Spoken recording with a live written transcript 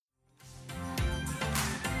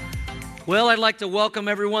Well, I'd like to welcome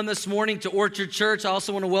everyone this morning to Orchard Church. I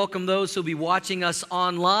also want to welcome those who'll be watching us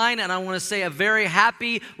online, and I want to say a very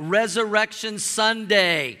happy Resurrection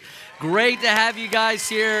Sunday. Great to have you guys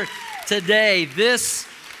here today. This,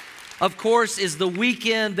 of course, is the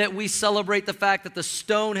weekend that we celebrate the fact that the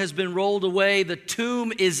stone has been rolled away, the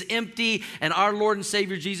tomb is empty, and our Lord and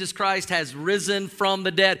Savior Jesus Christ has risen from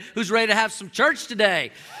the dead. Who's ready to have some church today?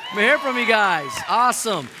 Let me hear from you guys.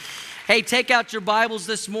 Awesome. Hey, take out your Bibles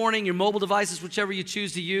this morning, your mobile devices, whichever you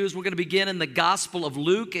choose to use. We're going to begin in the Gospel of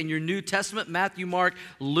Luke in your New Testament, Matthew, Mark,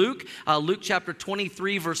 Luke. Luke chapter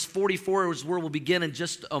 23, verse 44 is where we'll begin in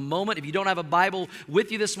just a moment. If you don't have a Bible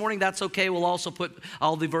with you this morning, that's okay. We'll also put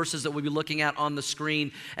all the verses that we'll be looking at on the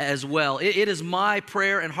screen as well. It is my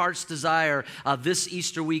prayer and heart's desire this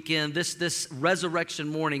Easter weekend, this resurrection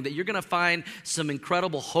morning, that you're going to find some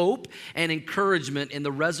incredible hope and encouragement in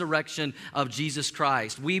the resurrection of Jesus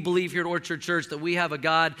Christ. We believe here at Orchard Church that we have a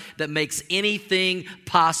God that makes anything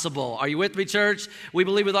possible. Are you with me, church? We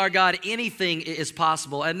believe with our God anything is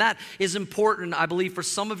possible. And that is important, I believe, for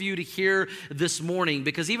some of you to hear this morning,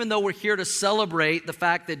 because even though we're here to celebrate the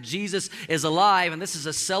fact that Jesus is alive, and this is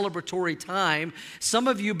a celebratory time, some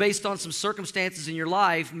of you, based on some circumstances in your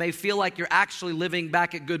life, may feel like you're actually living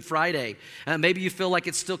back at Good Friday. Maybe you feel like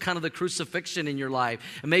it's still kind of the crucifixion in your life.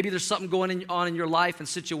 And maybe there's something going on in your life and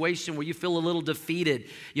situation where you feel a little defeated.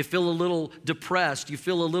 You feel a little depressed. You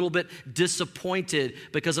feel a little bit disappointed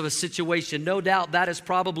because of a situation. No doubt that is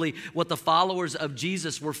probably what the followers of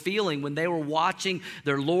Jesus were feeling when they were watching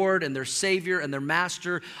their Lord and their Savior and their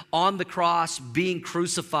Master on the cross being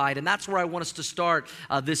crucified. And that's where I want us to start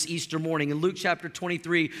this Easter morning. In Luke chapter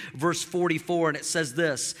 23, verse 44, and it says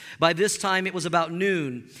this: "By this time it was about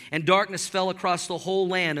noon, and darkness fell across the whole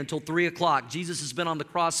land until 3 o'clock. Jesus has been on the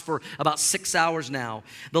cross for about 6 hours now.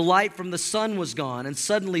 The light from the sun was gone, and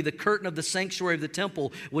suddenly the curtain of the sanctuary of the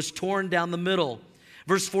temple was torn down the middle."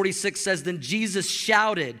 Verse 46 says, "Then Jesus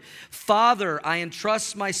shouted, 'Father, I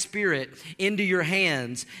entrust my spirit into your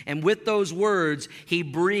hands.' And with those words, he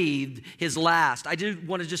breathed his last." I do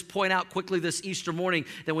want to just point out quickly this Easter morning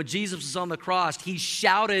that when Jesus was on the cross, he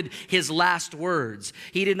shouted his last words.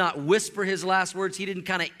 He did not whisper his last words. He didn't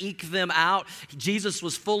kind of eke them out. Jesus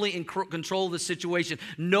was fully in control of the situation.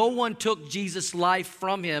 No one took Jesus' life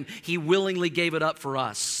from him. He willingly gave it up for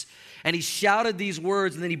us. And he shouted these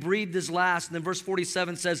words, and then he breathed his last. And then verse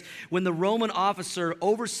 47 says, "When the Roman officer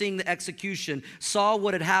overseeing the execution saw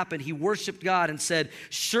what had happened, he worshiped God and said,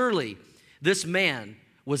 'Surely this man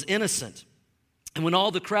was innocent.' And when all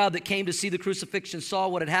the crowd that came to see the crucifixion saw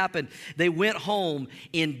what had happened, they went home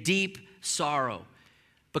in deep sorrow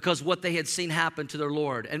because what they had seen happen to their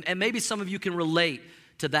Lord." And maybe some of you can relate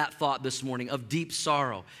to that thought this morning of deep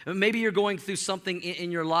sorrow. Maybe you're going through something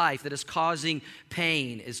in your life that is causing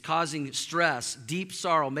pain, is causing stress, deep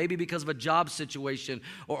sorrow, maybe because of a job situation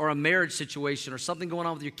or a marriage situation or something going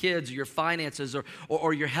on with your kids or your finances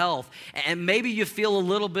or your health. And maybe you feel a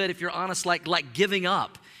little bit, if you're honest, like giving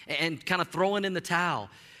up and kind of throwing in the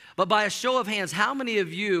towel. But by a show of hands, how many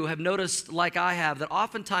of you have noticed, like I have, that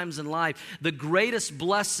oftentimes in life, the greatest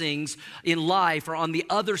blessings in life are on the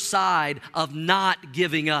other side of not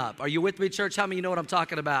giving up? Are you with me, church? How many of you know what I'm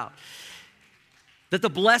talking about? That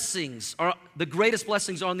the greatest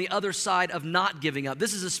blessings are on the other side of not giving up.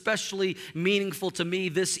 This is especially meaningful to me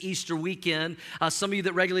this Easter weekend. Some of you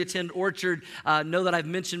that regularly attend Orchard know that I've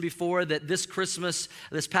mentioned before that this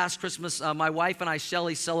past Christmas, my wife and I,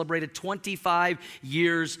 Shelly, celebrated 25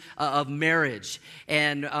 years of marriage.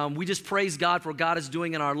 And we just praise God for what God is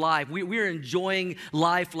doing in our life. We're enjoying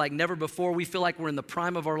life like never before. We feel like we're in the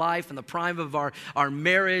prime of our life and the prime of our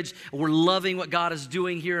marriage. We're loving what God is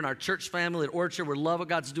doing here in our church family at Orchard. We're love what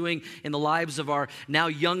God's doing in the lives of our now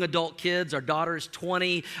young adult kids. Our daughter is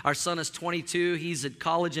 20. Our son is 22. He's at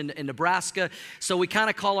college in Nebraska. So we kind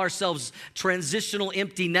of call ourselves transitional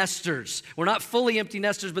empty nesters. We're not fully empty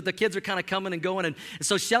nesters, but the kids are kind of coming and going. And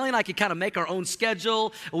so Shelly and I can kind of make our own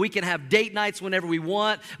schedule. We can have date nights whenever we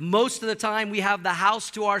want. Most of the time, we have the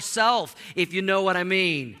house to ourselves, if you know what I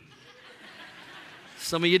mean.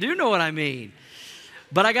 Some of you do know what I mean.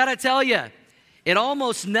 But I got to tell you, it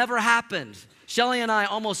almost never happened. Shelly and I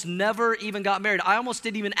almost never even got married. I almost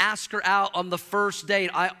didn't even ask her out on the first date.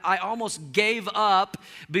 I almost gave up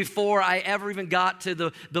before I ever even got to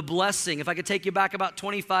the blessing. If I could take you back about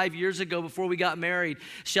 25 years ago before we got married,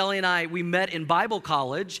 Shelly and I, we met in Bible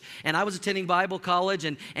college, and I was attending Bible college,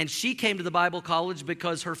 and she came to the Bible college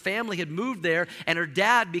because her family had moved there, and her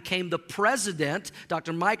dad became the president.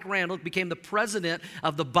 Dr. Mike Randall became the president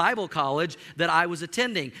of the Bible college that I was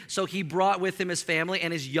attending. So he brought with him his family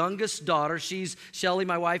and his youngest daughter. She Shelly,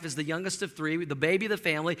 my wife, is the youngest of three, the baby of the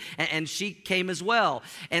family, and she came as well.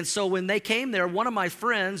 And so when they came there, one of my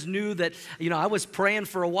friends knew that, I was praying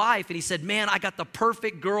for a wife, and he said, man, I got the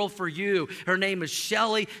perfect girl for you. Her name is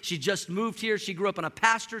Shelly. She just moved here. She grew up in a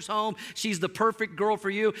pastor's home. She's the perfect girl for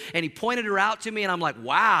you. And he pointed her out to me, and I'm like,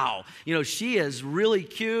 wow, she is really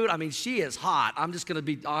cute. I mean, she is hot. I'm just going to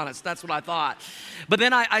be honest. That's what I thought. But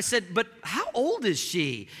then I said, but how old is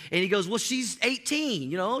she? And he goes, well, she's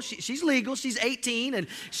 18. She's legal. She's 18, and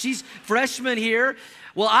she's freshman here.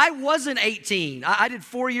 Well, I wasn't 18. I did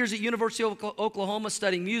 4 years at University of Oklahoma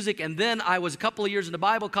studying music, and then I was a couple of years into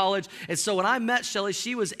Bible college. And so when I met Shelly,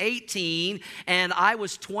 she was 18, and I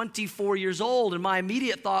was 24 years old. And my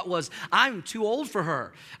immediate thought was, I'm too old for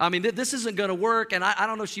her. I mean, this isn't going to work, and I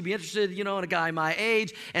don't know if she'd be interested, in a guy my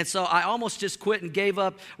age. And so I almost just quit and gave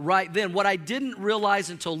up right then. What I didn't realize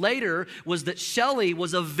until later was that Shelly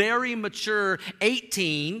was a very mature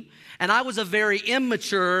 18, and I was a very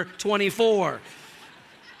immature 24.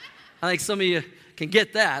 I think some of you can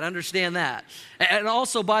get that, understand that. And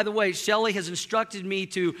also, by the way, Shelly has instructed me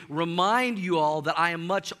to remind you all that I am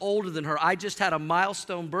much older than her. I just had a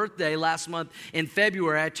milestone birthday last month in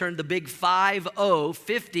February. I turned the big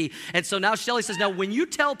 50. And so now Shelly says, now when you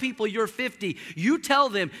tell people you're 50, you tell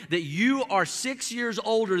them that you are 6 years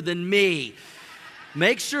older than me.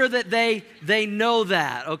 Make sure that they know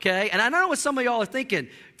that, okay? And I know what some of y'all are thinking.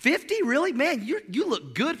 50? Really? Man, you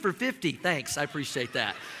look good for 50. Thanks, I appreciate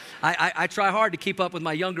that. I try hard to keep up with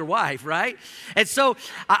my younger wife, right? And so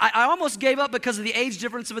I almost gave up because of the age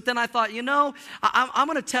difference, but then I thought, I'm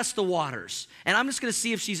going to test the waters, and I'm just going to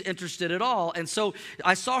see if she's interested at all. And so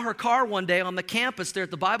I saw her car one day on the campus there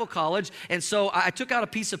at the Bible college, and so I took out a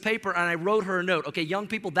piece of paper and I wrote her a note. Okay, young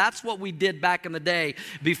people, that's what we did back in the day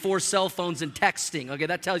before cell phones and texting. Okay,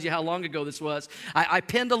 that tells you how long ago this was. I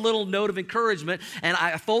pinned a little note of encouragement, and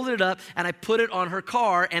I folded it up, and I put it on her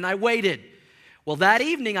car, and I waited. Well, that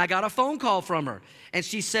evening, I got a phone call from her, and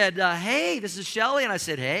she said, hey, this is Shelly, and I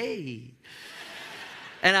said, hey.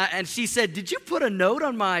 And she said, did you put a note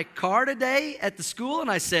on my car today at the school? And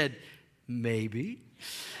I said, maybe.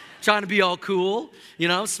 Trying to be all cool,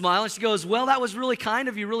 smiling. She goes, well, that was really kind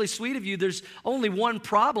of you, really sweet of you. There's only one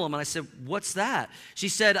problem. And I said, what's that? She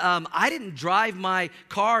said, I didn't drive my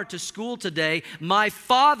car to school today. My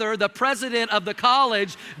father, the president of the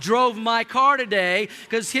college, drove my car today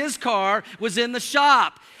because his car was in the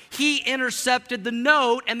shop. He intercepted the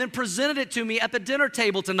note and then presented it to me at the dinner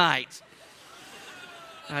table tonight.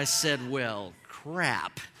 I said, well,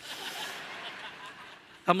 crap.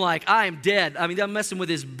 I'm like, I am dead. I mean, I'm messing with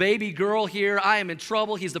his baby girl here. I am in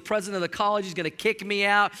trouble. He's the president of the college. He's going to kick me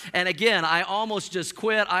out. And again, I almost just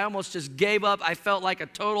quit. I almost just gave up. I felt like a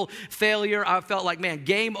total failure. I felt like, man,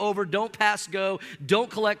 game over. Don't pass go.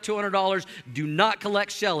 Don't collect $200. Do not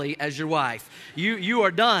collect Shelly as your wife. You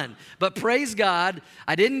are done. But praise God,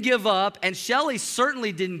 I didn't give up. And Shelly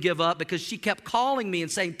certainly didn't give up because she kept calling me and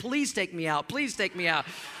saying, please take me out. Please take me out.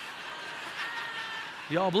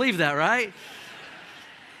 Y'all believe that, right?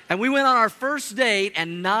 And we went on our first date,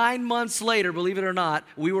 and 9 months later, believe it or not,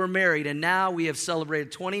 we were married. And now we have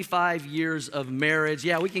celebrated 25 years of marriage.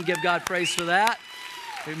 Yeah, we can give God praise for that.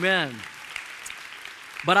 Amen.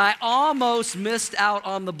 But I almost missed out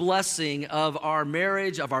on the blessing of our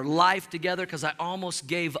marriage, of our life together, because I almost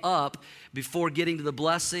gave up before getting to the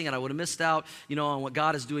blessing, and I would have missed out, on what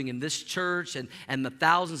God is doing in this church and the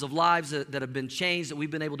thousands of lives that have been changed that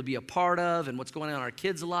we've been able to be a part of, and what's going on in our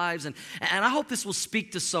kids' lives. And I hope this will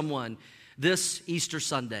speak to someone this Easter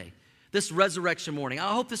Sunday, this resurrection morning.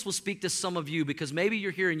 I hope this will speak to some of you, because maybe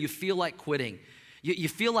you're here and you feel like quitting. You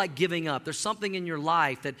feel like giving up. There's something in your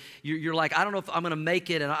life that you're like, I don't know if I'm going to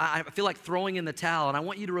make it, and I feel like throwing in the towel. And I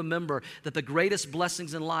want you to remember that the greatest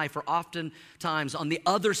blessings in life are oftentimes on the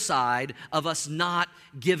other side of us not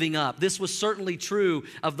giving up. This was certainly true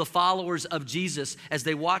of the followers of Jesus as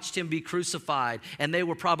they watched him be crucified, and they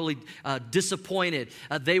were probably disappointed.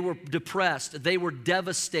 They were depressed. They were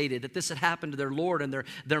devastated that this had happened to their Lord and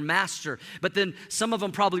their master. But then some of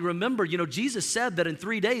them probably remember, Jesus said that in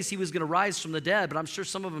 3 days he was going to rise from the dead. But I'm sure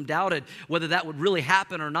some of them doubted whether that would really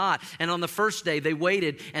happen or not. And on the first day, they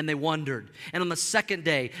waited and they wondered. And on the second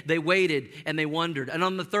day, they waited and they wondered. And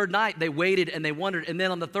on the third night, they waited and they wondered. And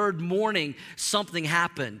then on the third morning, something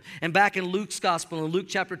happened. And back in Luke's gospel, in Luke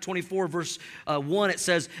chapter 24, verse 1, it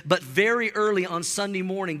says, but very early on Sunday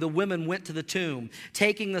morning, the women went to the tomb,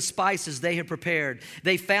 taking the spices they had prepared.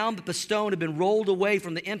 They found that the stone had been rolled away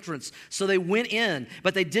from the entrance. So they went in,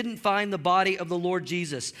 but they didn't find the body of the Lord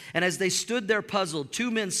Jesus. And as they stood there puzzled, two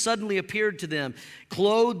men suddenly appeared to them,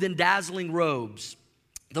 clothed in dazzling robes.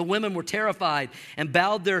 The women were terrified and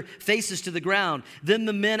bowed their faces to the ground. Then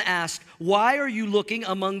the men asked, "Why are you looking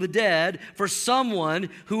among the dead for someone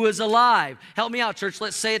who is alive?" Help me out, church.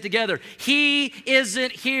 Let's say it together. He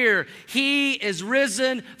isn't here. He is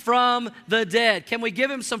risen from the dead. Can we give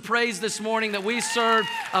him some praise this morning that we serve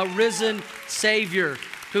a risen Savior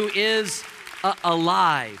who is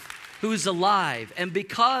alive, who is alive. And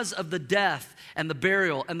because of the death and the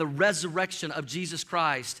burial and the resurrection of Jesus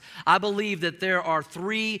Christ, I believe that there are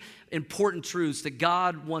three important truths that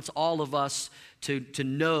God wants all of us to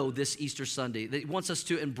know this Easter Sunday. That He wants us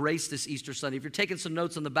to embrace this Easter Sunday. If you're taking some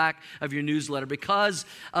notes on the back of your newsletter, because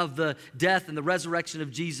of the death and the resurrection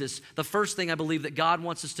of Jesus, the first thing I believe that God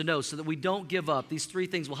wants us to know so that we don't give up, these three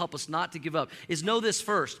things will help us not to give up, is know this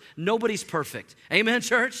first: nobody's perfect. Amen,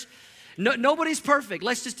 church? No, nobody's perfect.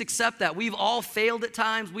 Let's just accept that. We've all failed at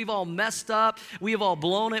times. We've all messed up. We have all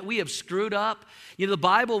blown it. We have screwed up. You know, the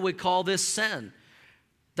Bible would call this sin.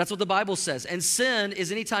 That's what the Bible says. And sin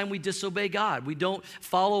is anytime we disobey God. We don't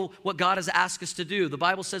follow what God has asked us to do. The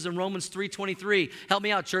Bible says in Romans 3:23, help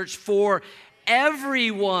me out, church, for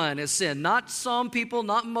everyone has sinned. Not some people,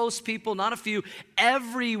 not most people, not a few.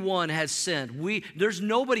 Everyone has sinned. There's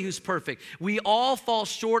nobody who's perfect. We all fall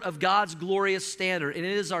short of God's glorious standard, and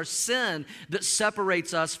it is our sin that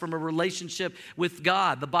separates us from a relationship with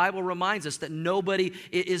God. The Bible reminds us that nobody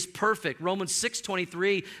is perfect. Romans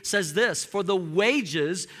 6:23 says this: for the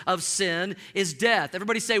wages of sin is death.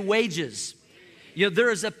 Everybody say wages. You know,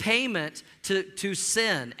 there is a payment to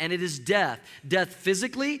sin, and it is death. Death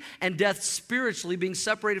physically and death spiritually, being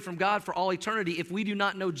separated from God for all eternity if we do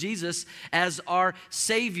not know Jesus as our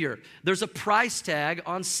Savior. There's a price tag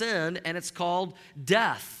on sin, and it's called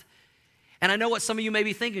death. And I know what some of you may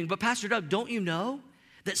be thinking, but Pastor Doug, don't you know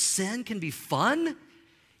that sin can be fun?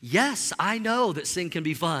 Yes, I know that sin can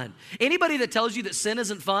be fun. Anybody that tells you that sin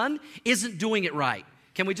isn't fun isn't doing it right.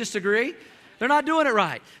 Can we just agree? They're not doing it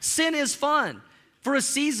right. Sin is fun for a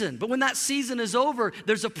season, but when that season is over,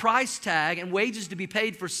 there's a price tag and wages to be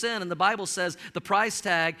paid for sin, and the Bible says the price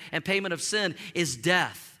tag and payment of sin is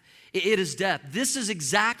death. It is death. This is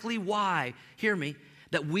exactly why, hear me,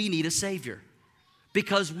 that we need a Savior,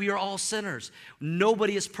 because we are all sinners.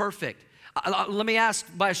 Nobody is perfect. Let me ask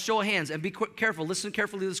by a show of hands, and be careful, listen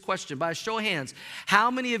carefully to this question. By a show of hands, how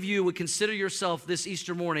many of you would consider yourself this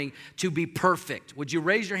Easter morning to be perfect? Would you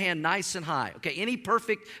raise your hand nice and high? Okay, any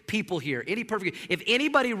perfect people here? Any perfect? If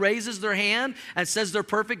anybody raises their hand and says they're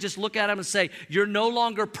perfect, just look at them and say, you're no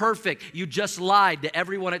longer perfect. You just lied to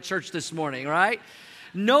everyone at church this morning, right?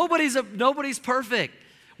 Nobody's perfect.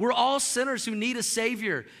 We're all sinners who need a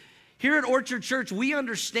Savior. Here at Orchard Church, we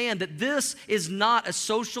understand that this is not a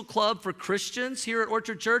social club for Christians. Here at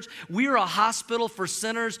Orchard Church, we are a hospital for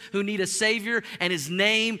sinners who need a Savior, and His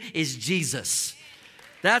name is Jesus.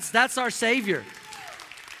 That's our Savior.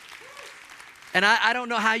 And I don't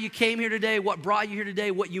know how you came here today, what brought you here today,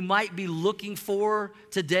 what you might be looking for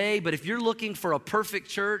today, but if you're looking for a perfect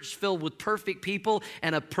church filled with perfect people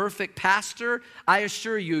and a perfect pastor, I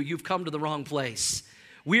assure you, you've come to the wrong place.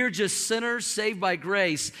 We're just sinners saved by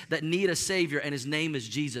grace that need a Savior, and His name is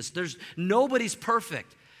Jesus. Nobody's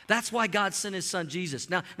perfect. That's why God sent His Son, Jesus.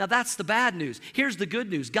 Now that's the bad news. Here's the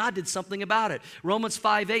good news. God did something about it. Romans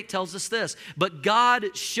 5:8 tells us this: but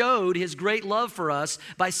God showed His great love for us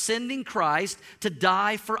by sending Christ to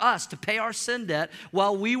die for us, to pay our sin debt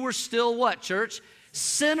while we were still what, church?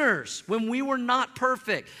 Sinners, when we were not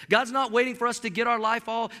perfect. God's not waiting for us to get our life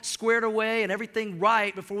all squared away and everything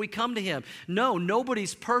right before we come to Him. No,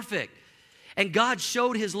 nobody's perfect. And God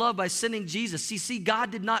showed His love by sending Jesus. See, God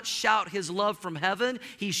did not shout His love from heaven.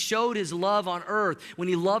 He showed His love on earth when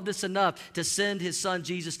He loved us enough to send His Son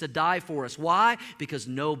Jesus to die for us. Why? Because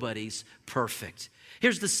nobody's perfect.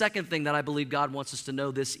 Here's the second thing that I believe God wants us to know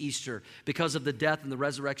this Easter because of the death and the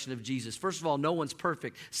resurrection of Jesus. First of all, no one's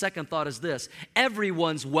perfect. Second thought is this: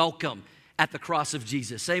 everyone's welcome at the cross of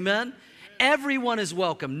Jesus. Amen? Everyone is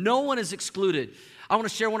welcome. No one is excluded. I want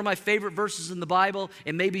to share one of my favorite verses in the Bible,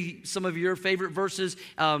 and maybe some of your favorite verses.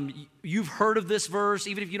 You've heard of this verse.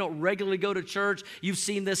 Even if you don't regularly go to church, you've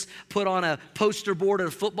seen this put on a poster board at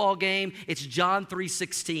a football game. It's John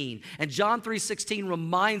 3:16. And John 3:16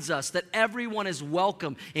 reminds us that everyone is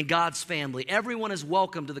welcome in God's family. Everyone is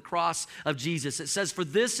welcome to the cross of Jesus. It says, for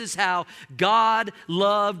this is how God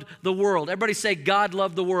loved the world. Everybody say, God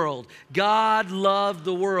loved the world. God loved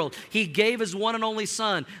the world. He gave His one and only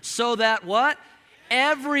Son so that what?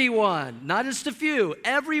 Everyone, not just a few,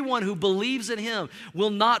 everyone who believes in Him will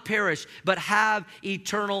not perish, but have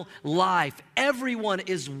eternal life. Everyone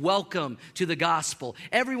is welcome to the gospel.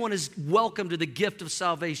 Everyone is welcome to the gift of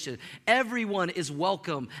salvation. Everyone is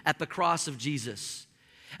welcome at the cross of Jesus.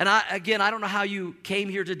 And I don't know how you came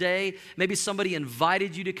here today. Maybe somebody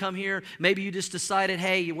invited you to come here. Maybe you just decided,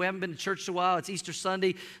 hey, we haven't been to church in a while. It's Easter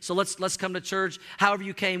Sunday, so let's come to church. However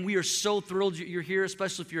you came, we are so thrilled you're here,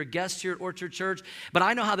 especially if you're a guest here at Orchard Church. But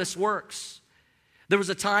I know how this works. There was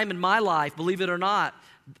a time in my life, believe it or not,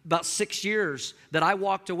 about 6 years, that I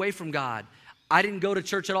walked away from God. I didn't go to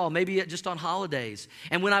church at all, maybe just on holidays.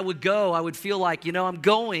 And when I would go, I would feel like, I'm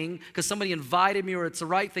going because somebody invited me or it's the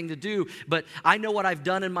right thing to do. But I know what I've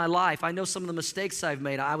done in my life. I know some of the mistakes I've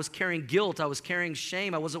made. I was carrying guilt. I was carrying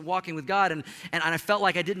shame. I wasn't walking with God. And I felt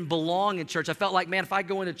like I didn't belong in church. I felt like, man, if I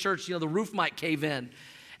go into church, the roof might cave in.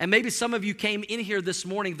 And maybe some of you came in here this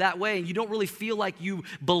morning that way and you don't really feel like you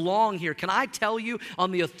belong here. Can I tell you, on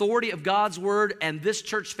the authority of God's word and this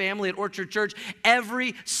church family at Orchard Church,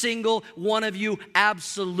 every single one of you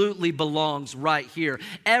absolutely belongs right here.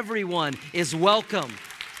 Everyone is welcome.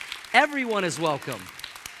 Everyone is welcome.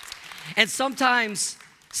 And sometimes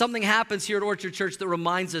something happens here at Orchard Church that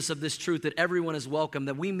reminds us of this truth, that everyone is welcome,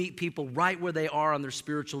 that we meet people right where they are on their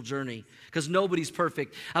spiritual journey, because nobody's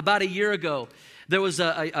perfect. About a year ago, there was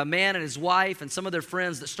a man and his wife and some of their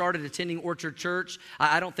friends that started attending Orchard Church.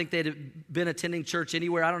 I don't think they'd been attending church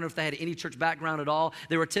anywhere. I don't know if they had any church background at all.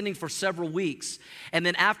 They were attending for several weeks. And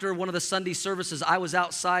then after one of the Sunday services, I was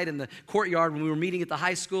outside in the courtyard when we were meeting at the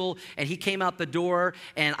high school, and he came out the door,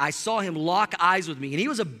 and I saw him lock eyes with me. And he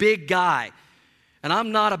was a big guy, and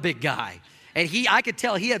I'm not a big guy. And I could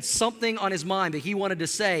tell he had something on his mind that he wanted to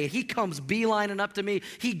say. And he comes beelining up to me.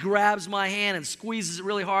 He grabs my hand and squeezes it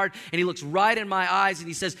really hard. And he looks right in my eyes and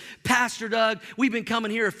he says, Pastor Doug, we've been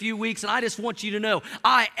coming here a few weeks, and I just want you to know,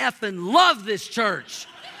 I effing love this church.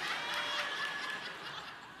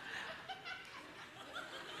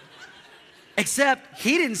 Except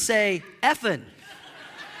he didn't say effing.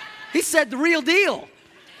 He said the real deal.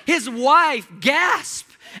 His wife gasped.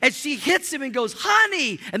 And she hits him and goes,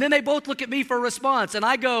 honey. And then they both look at me for a response. And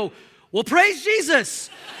I go, well, praise Jesus.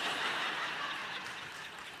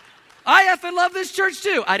 I effing love this church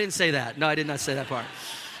too. I didn't say that. No, I did not say that part.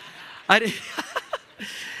 And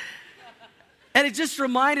it just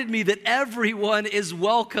reminded me that everyone is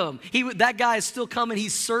welcome. That guy is still coming.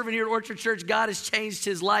 He's serving here at Orchard Church. God has changed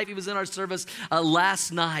his life. He was in our service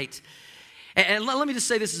last night. And let me just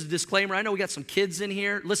say this as a disclaimer. I know we got some kids in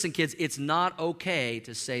here. Listen, kids, it's not okay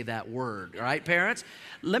to say that word, all right, parents?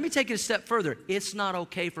 Let me take it a step further. It's not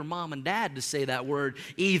okay for mom and dad to say that word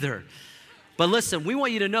either. But listen, we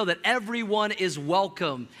want you to know that everyone is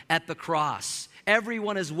welcome at the cross.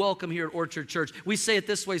 Everyone is welcome here at Orchard Church. We say it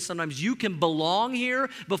this way sometimes: you can belong here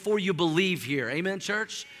before you believe here. Amen,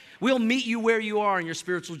 church? We'll meet you where you are in your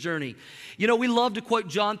spiritual journey. We love to quote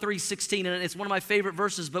John 3:16, and it's one of my favorite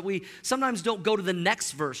verses, but we sometimes don't go to the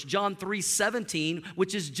next verse, John 3:17,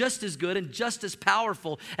 which is just as good and just as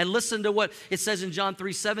powerful. And listen to what it says in John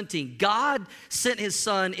 3:17. God sent his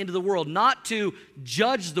son into the world, not to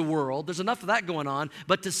judge the world, there's enough of that going on,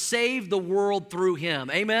 but to save the world through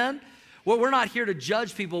him. Amen? Well, we're not here to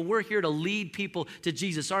judge people. We're here to lead people to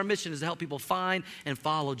Jesus. Our mission is to help people find and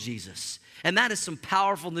follow Jesus. And that is some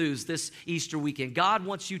powerful news this Easter weekend. God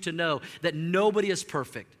wants you to know that nobody is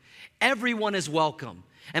perfect. Everyone is welcome.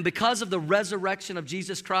 And because of the resurrection of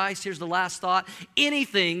Jesus Christ, here's the last thought,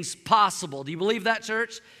 anything's possible. Do you believe that,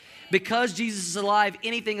 church? Because Jesus is alive,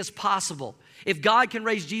 anything is possible. If God can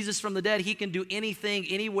raise Jesus from the dead, he can do anything,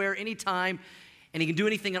 anywhere, anytime, and he can do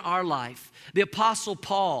anything in our life. The Apostle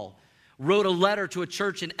Paul wrote a letter to a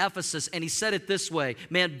church in Ephesus, and he said it this way.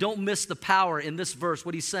 Man, don't miss the power in this verse,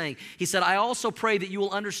 what he's saying. He said, I also pray that you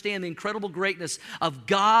will understand the incredible greatness of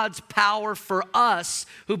God's power for us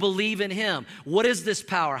who believe in him. What is this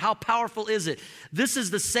power? How powerful is it? This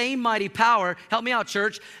is the same mighty power, help me out,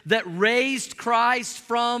 church, that raised Christ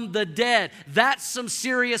from the dead. That's some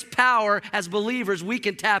serious power as believers we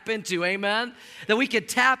can tap into, amen? That we can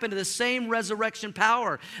tap into the same resurrection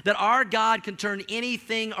power, that our God can turn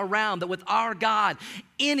anything around, that with our God,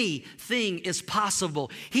 anything is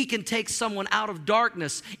possible. He can take someone out of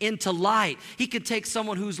darkness into light. He can take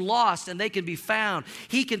someone who's lost and they can be found.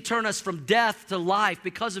 He can turn us from death to life.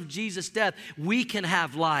 Because of Jesus' death, we can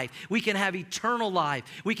have life. We can have eternal life.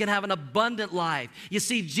 We can have an abundant life. You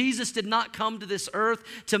see, Jesus did not come to this earth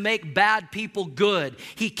to make bad people good.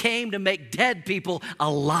 He came to make dead people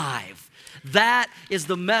alive. That is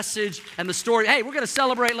the message and the story. Hey, we're going to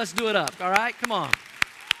celebrate. Let's do it up. All right? Come on.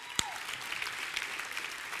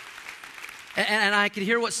 And I can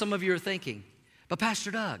hear what some of you are thinking. But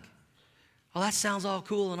Pastor Doug, well, that sounds all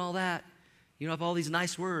cool and all that. You have all these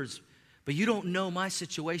nice words, but you don't know my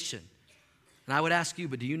situation. And I would ask you,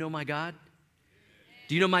 but do you know my God?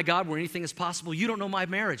 Do you know my God where anything is possible? You don't know my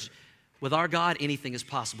marriage. With our God, anything is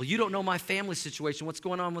possible. You don't know my family situation, what's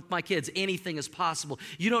going on with my kids. Anything is possible.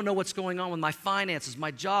 You don't know what's going on with my finances,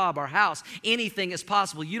 my job, our house. Anything is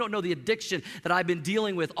possible. You don't know the addiction that I've been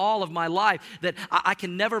dealing with all of my life, that I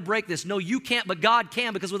can never break this. No, you can't, but God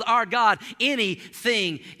can, because with our God,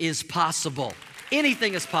 anything is possible.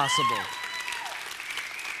 Anything is possible.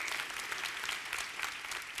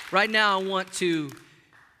 Right now, I want to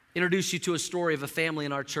introduce you to a story of a family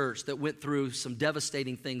in our church that went through some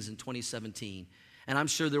devastating things in 2017. And I'm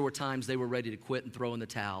sure there were times they were ready to quit and throw in the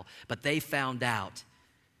towel. But they found out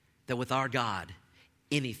that with our God,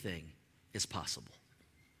 anything is possible.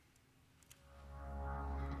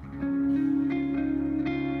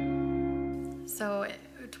 So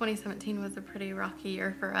 2017 was a pretty rocky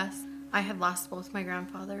year for us. I had lost both my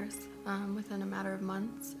grandfathers within a matter of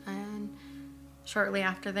months. And shortly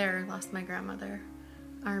after there, lost my grandmother.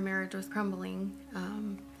 Our marriage was crumbling.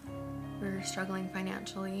 We were struggling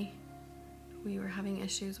financially. We were having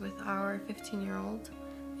issues with our 15-year-old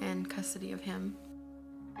and custody of him.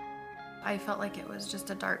 I felt like it was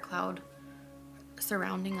just a dark cloud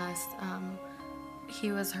surrounding us.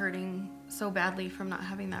 He was hurting so badly from not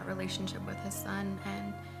having that relationship with his son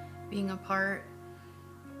and being apart.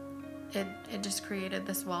 It just created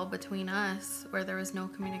this wall between us where there was no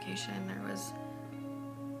communication.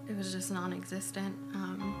 It was just non-existent.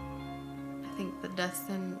 I think the deaths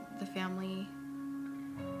in the family,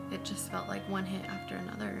 it just felt like one hit after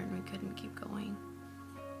another and we couldn't keep going.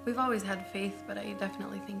 We've always had faith, but I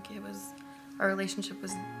definitely think our relationship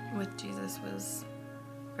with Jesus was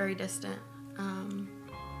very distant.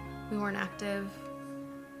 We weren't active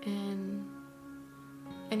in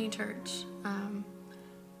any church.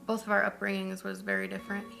 Both of our upbringings was very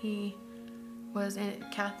different. He was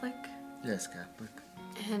Catholic. Yes, Catholic.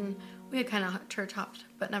 And we had kind of church hopped,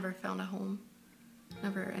 but never found a home.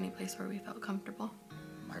 Never any place where we felt comfortable.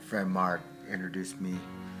 My friend Mark introduced me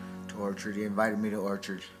to Orchard. He invited me to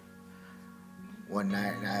Orchard one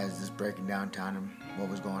night, and I was just breaking down, telling him what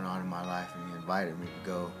was going on in my life, and he invited me to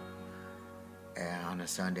go and on a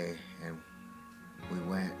Sunday, and we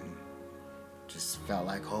went and just felt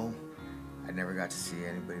like home. I never got to see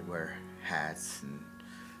anybody wear hats and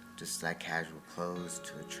just like casual clothes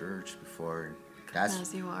to a church before. Come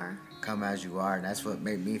as you are. Come as you are, and that's what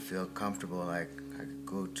made me feel comfortable. Like I could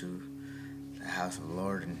go to the house of the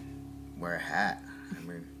Lord and wear a hat,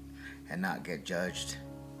 and not get judged.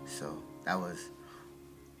 So that was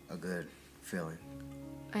a good feeling.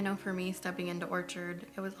 I know for me, stepping into Orchard,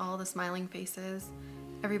 it was all the smiling faces.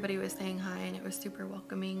 Everybody was saying hi, and it was super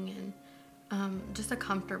welcoming and just a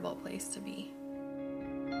comfortable place to be.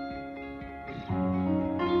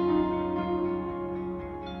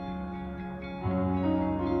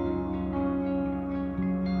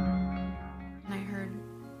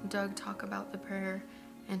 Doug talk about the prayer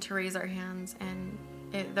and to raise our hands, and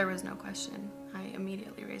there was no question. I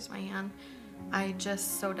immediately raised my hand. I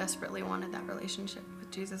just so desperately wanted that relationship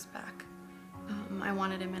with Jesus back. I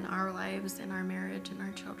wanted him in our lives, in our marriage, in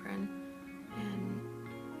our children, and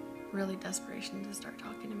really desperation to start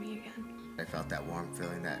talking to me again. I felt that warm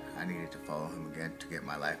feeling that I needed to follow him again to get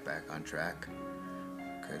my life back on track,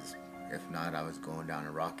 because if not, I was going down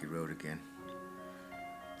a rocky road again.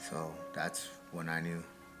 So that's when I knew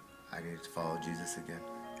I needed to follow Jesus again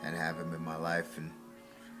and have him in my life and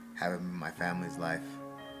have him in my family's life.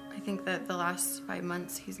 I think that the last 5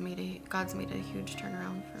 months, God's made a huge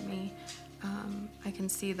turnaround for me. I can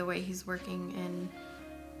see the way he's working in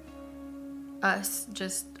us,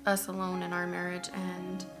 just us alone in our marriage,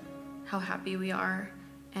 and how happy we are,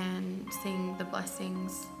 and seeing the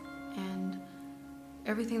blessings and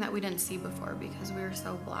everything that we didn't see before because we were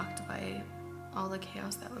so blocked by all the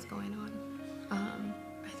chaos that was going on.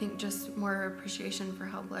 I think just more appreciation for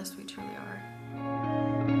how blessed we truly are.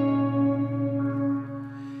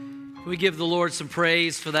 We give the Lord some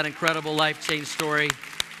praise for that incredible life change story.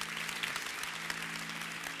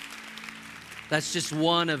 That's just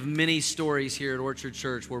one of many stories here at Orchard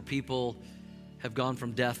Church where people have gone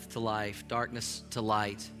from death to life, darkness to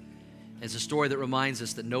light. It's a story that reminds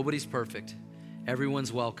us that nobody's perfect,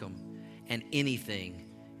 everyone's welcome, and anything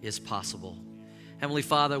is possible. Heavenly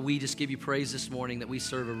Father, we just give you praise this morning that we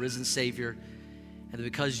serve a risen Savior, and that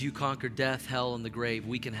because you conquered death, hell, and the grave,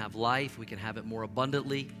 we can have life, we can have it more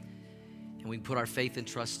abundantly, and we can put our faith and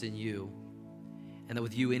trust in you, and that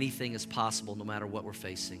with you anything is possible no matter what we're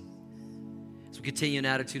facing. As we continue an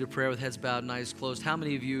attitude of prayer with heads bowed and eyes closed, how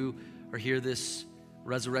many of you are here this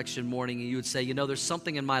resurrection morning, and you would say, there's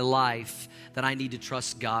something in my life that I need to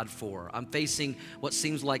trust God for. I'm facing what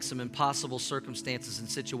seems like some impossible circumstances and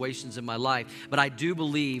situations in my life, but I do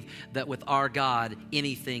believe that with our God,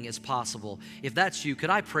 anything is possible. If that's you, could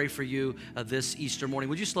I pray for you this Easter morning?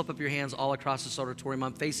 Would you slip up your hands all across this auditorium?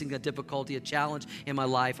 I'm facing a difficulty, a challenge in my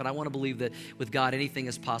life, and I want to believe that with God, anything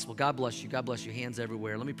is possible. God bless you. God bless you. Hands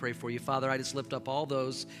everywhere. Let me pray for you. Father, I just lift up all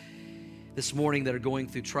those this morning that are going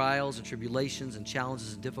through trials and tribulations and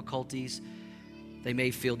challenges and difficulties. They may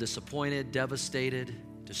feel disappointed, devastated,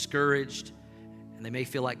 discouraged, and they may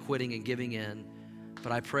feel like quitting and giving in.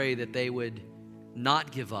 But I pray that they would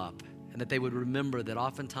not give up and that they would remember that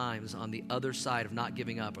oftentimes on the other side of not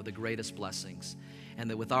giving up are the greatest blessings, and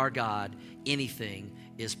that with our God, anything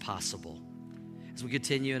is possible. As we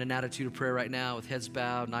continue in an attitude of prayer right now with heads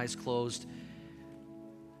bowed and eyes closed,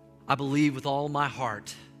 I believe with all my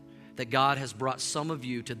heart that God has brought some of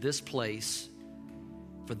you to this place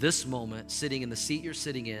for this moment, sitting in the seat you're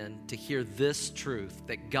sitting in, to hear this truth,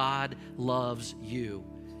 that God loves you.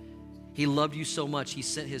 He loved you so much, He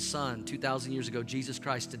sent His Son 2,000 years ago, Jesus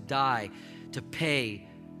Christ, to die, to pay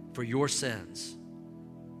for your sins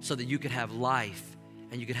so that you could have life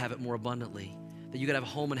and you could have it more abundantly, that you could have a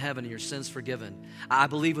home in heaven and your sins forgiven. I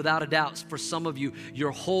believe without a doubt, for some of you,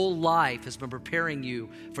 your whole life has been preparing you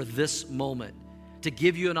for this moment, to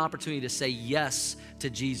give you an opportunity to say yes to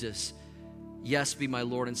Jesus. Yes, be my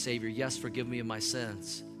Lord and Savior. Yes, forgive me of my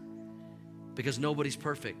sins. Because nobody's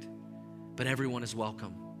perfect, but everyone is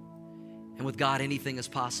welcome. And with God, anything is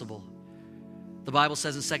possible. The Bible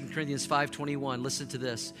says in 2 Corinthians 5:21, listen to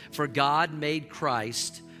this. For God made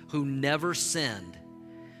Christ, who never sinned,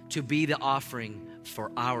 to be the offering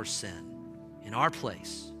for our sin in our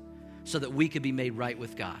place, so that we could be made right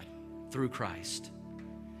with God through Christ.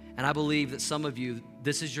 And I believe that some of you,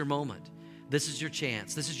 this is your moment. This is your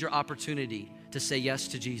chance. This is your opportunity to say yes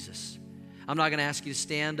to Jesus. I'm not going to ask you to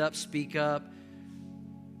stand up, speak up,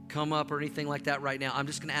 come up, or anything like that right now. I'm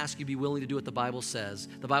just going to ask you to be willing to do what the Bible says.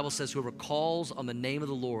 The Bible says whoever calls on the name of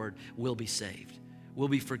the Lord will be saved, will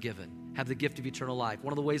be forgiven, have the gift of eternal life.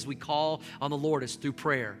 One of the ways we call on the Lord is through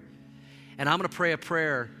prayer. And I'm going to pray a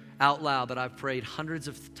prayer out loud that I've prayed hundreds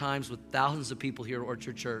of times with thousands of people here at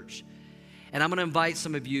Orchard Church. And I'm going to invite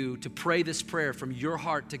some of you to pray this prayer from your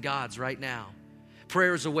heart to God's right now.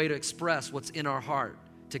 Prayer is a way to express what's in our heart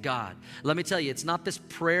to God. Let me tell you, it's not this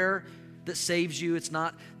prayer that saves you. It's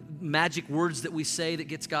not magic words that we say that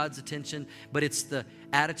gets God's attention, but it's the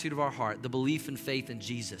attitude of our heart, the belief and faith in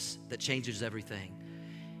Jesus that changes everything.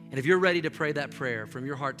 And if you're ready to pray that prayer from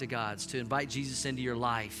your heart to God's, to invite Jesus into your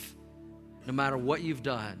life, no matter what you've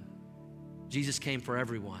done, Jesus came for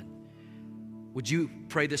everyone. Would you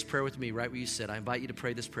pray this prayer with me right where you sit? I invite you to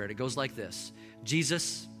pray this prayer. It goes like this.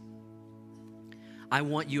 Jesus, I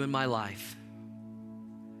want you in my life.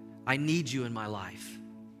 I need you in my life.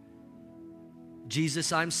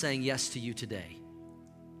 Jesus, I'm saying yes to you today.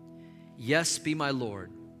 Yes, be my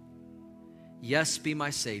Lord. Yes, be my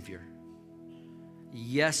Savior.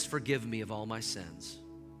 Yes, forgive me of all my sins.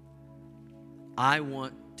 I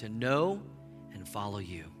want to know and follow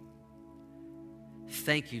you.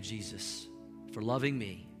 Thank you, Jesus, for loving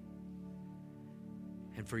me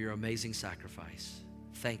and for your amazing sacrifice.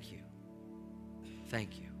 Thank you.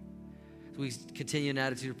 Thank you. As we continue in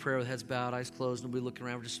attitude of prayer with heads bowed, eyes closed, and we'll be looking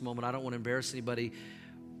around for just a moment. I don't want to embarrass anybody,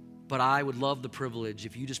 but I would love the privilege,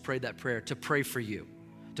 if you just prayed that prayer, to pray for you.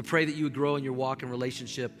 To pray that you would grow in your walk and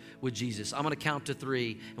relationship with Jesus. I'm going to count to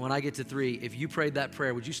 3, and when I get to 3, if you prayed that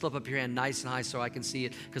prayer, would you slip up your hand nice and high so I can see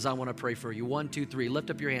it, because I want to pray for you. 1, 2, 3. Lift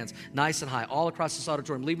up your hands nice and high all across this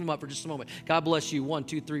auditorium. Leave them up for just a moment. God bless you. 1,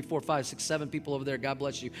 2, 3, 4, 5, 6, 7 people over there. God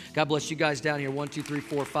bless you. God bless you guys down here. 1, 2, 3,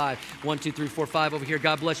 4, 5. 1, 2, 3, 4, 5 over here.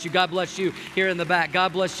 God bless you. God bless you here in the back.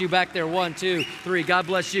 God bless you back there. 1, 2, 3. God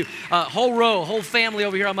bless you. Whole row, whole family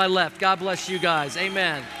over here on my left. God bless you guys.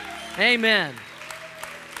 Amen. Amen.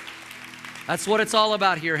 That's what it's all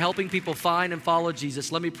about here, helping people find and follow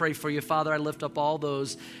Jesus. Let me pray for you. Father, I lift up all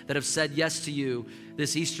those that have said yes to you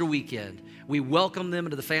this Easter weekend. We welcome them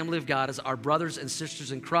into the family of God as our brothers and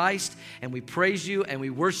sisters in Christ, and we praise you and we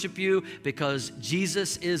worship you because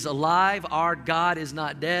Jesus is alive. Our God is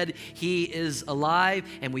not dead. He is alive,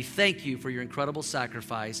 and we thank you for your incredible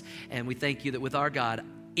sacrifice, and we thank you that with our God,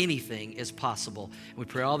 anything is possible. And we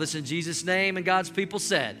pray all this in Jesus' name, and God's people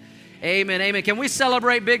said, amen, amen. Can we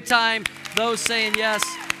celebrate big time those saying yes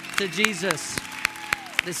to Jesus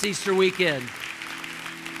this Easter weekend?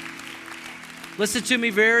 Listen to me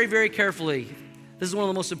very, very carefully. This is one of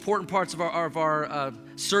the most important parts of our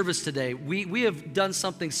service today, we have done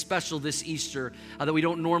something special this Easter that we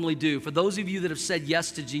don't normally do. For those of you that have said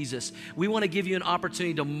yes to Jesus, we want to give you an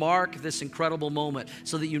opportunity to mark this incredible moment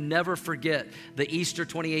so that you never forget the Easter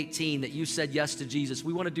 2018 that you said yes to Jesus.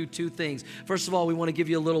 We want to do two things. First of all, we want to give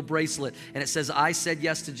you a little bracelet, and it says, I said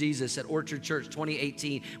yes to Jesus at Orchard Church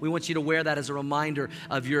 2018. We want you to wear that as a reminder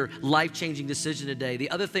of your life-changing decision today.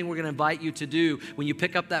 The other thing we're going to invite you to do when you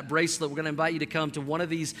pick up that bracelet, we're going to invite you to come to one of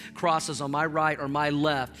these crosses on my right or my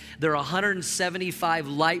left. There are 175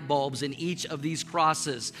 light bulbs in each of these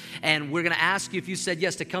crosses, and we're going to ask you, if you said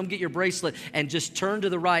yes, to come get your bracelet and just turn to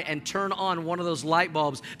the right and turn on one of those light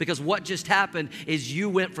bulbs, because what just happened is you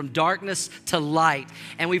went from darkness to light.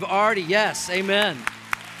 And we've already, yes, amen.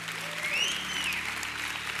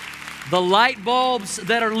 The light bulbs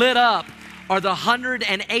that are lit up are the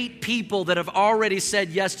 108 people that have already said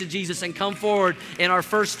yes to Jesus and come forward in our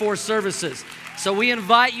first 4 services. So we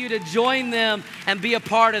invite you to join them and be a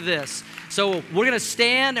part of this. So we're going to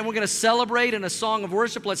stand and we're going to celebrate in a song of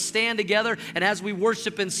worship. Let's stand together. And as we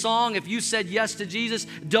worship in song, if you said yes to Jesus,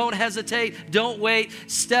 don't hesitate. Don't wait.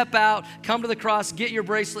 Step out. Come to the cross. Get your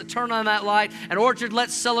bracelet. Turn on that light. And Orchard,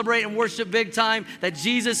 let's celebrate and worship big time that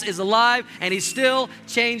Jesus is alive and He's still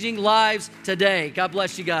changing lives today. God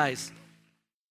bless you guys.